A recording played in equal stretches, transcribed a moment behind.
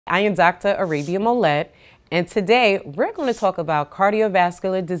I am Dr. Arabia Mollette, and today we're going to talk about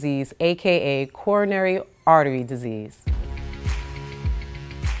cardiovascular disease, aka coronary artery disease.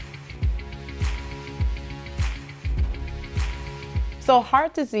 So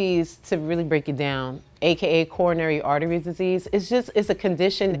heart disease, to really break it down, aka coronary artery disease, it's a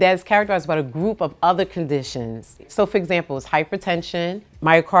condition that's characterized by a group of other conditions. So for example, it's hypertension,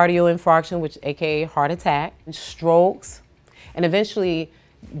 myocardial infarction, which aka heart attack, strokes, and eventually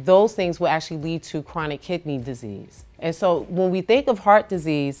those things will actually lead to chronic kidney disease. And so when we think of heart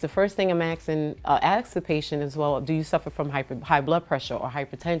disease, the first thing I'm asking, ask the patient as well, do you suffer from high blood pressure or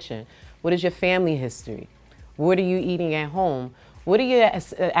hypertension? What is your family history? What are you eating at home? What are your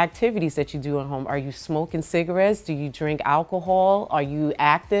activities that you do at home? Are you smoking cigarettes? Do you drink alcohol? Are you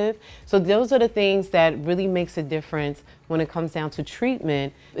active? So those are the things that really makes a difference when it comes down to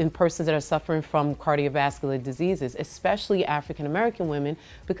treatment in persons that are suffering from cardiovascular diseases, especially African American women,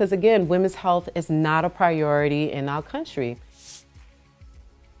 because again, women's health is not a priority in our country.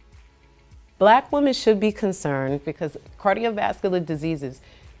 Black women should be concerned because cardiovascular diseases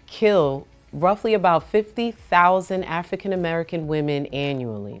kill roughly about 50,000 African American women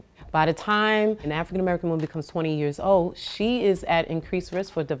annually. By the time an African American woman becomes 20 years old, she is at increased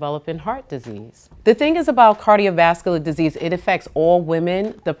risk for developing heart disease. The thing is about cardiovascular disease, it affects all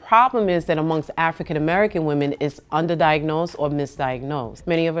women. The problem is that amongst African American women, it's underdiagnosed or misdiagnosed.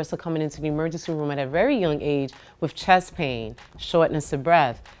 Many of us are coming into the emergency room at a very young age with chest pain, shortness of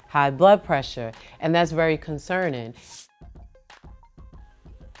breath, high blood pressure, and that's very concerning.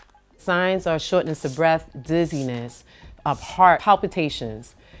 Signs are shortness of breath, dizziness, heart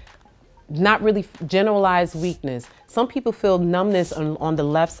palpitations, not really generalized weakness. Some people feel numbness on the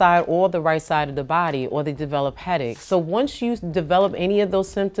left side or the right side of the body, or they develop headaches. So once you develop any of those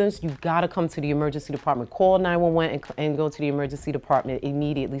symptoms, you've got to come to the emergency department. Call 911 and go to the emergency department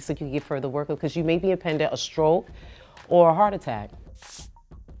immediately so you can get further workup, because you may be impending a stroke or a heart attack.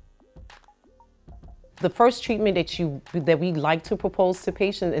 The first treatment that we like to propose to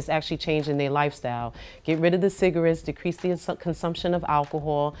patients is actually changing their lifestyle. Get rid of the cigarettes, decrease the consumption of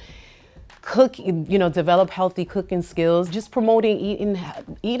alcohol, cook, develop healthy cooking skills, just promoting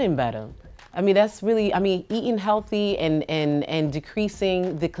eating better. I mean, that's really, eating healthy and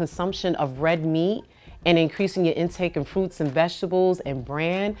decreasing the consumption of red meat and increasing your intake of fruits and vegetables and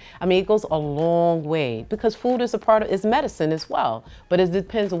bran. It goes a long way, because food is is medicine as well. But it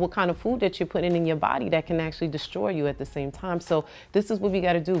depends on what kind of food that you're putting in your body that can actually destroy you at the same time. So this is what we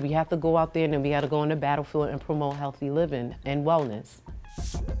gotta do. We have to go out there and we gotta go on the battlefield and promote healthy living and wellness.